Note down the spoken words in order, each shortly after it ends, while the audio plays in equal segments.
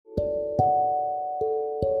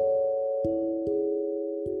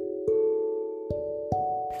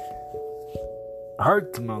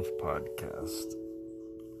Heart to Mouth Podcast.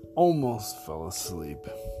 Almost fell asleep.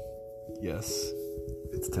 Yes,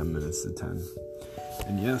 it's 10 minutes to 10.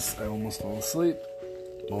 And yes, I almost fell asleep.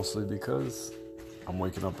 Mostly because I'm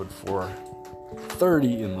waking up at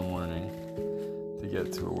 4:30 in the morning to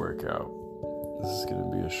get to a workout. This is going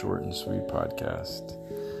to be a short and sweet podcast.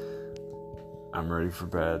 I'm ready for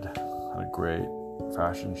bed. Had a great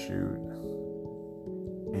fashion shoot.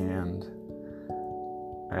 And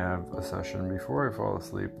I have a session before I fall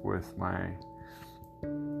asleep with my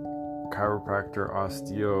chiropractor,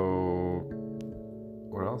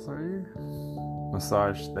 what else are you?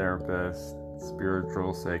 Massage therapist,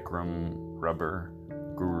 spiritual sacrum rubber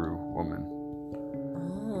guru woman.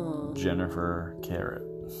 Oh. Jennifer Carrot.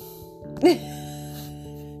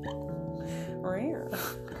 Rare.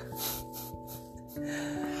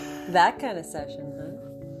 That kind of session, huh?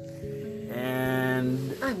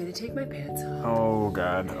 And I'm going to take my pants off. oh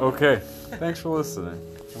God. Okay. Thanks for listening.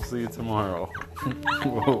 We'll see you tomorrow.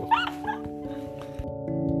 Whoa.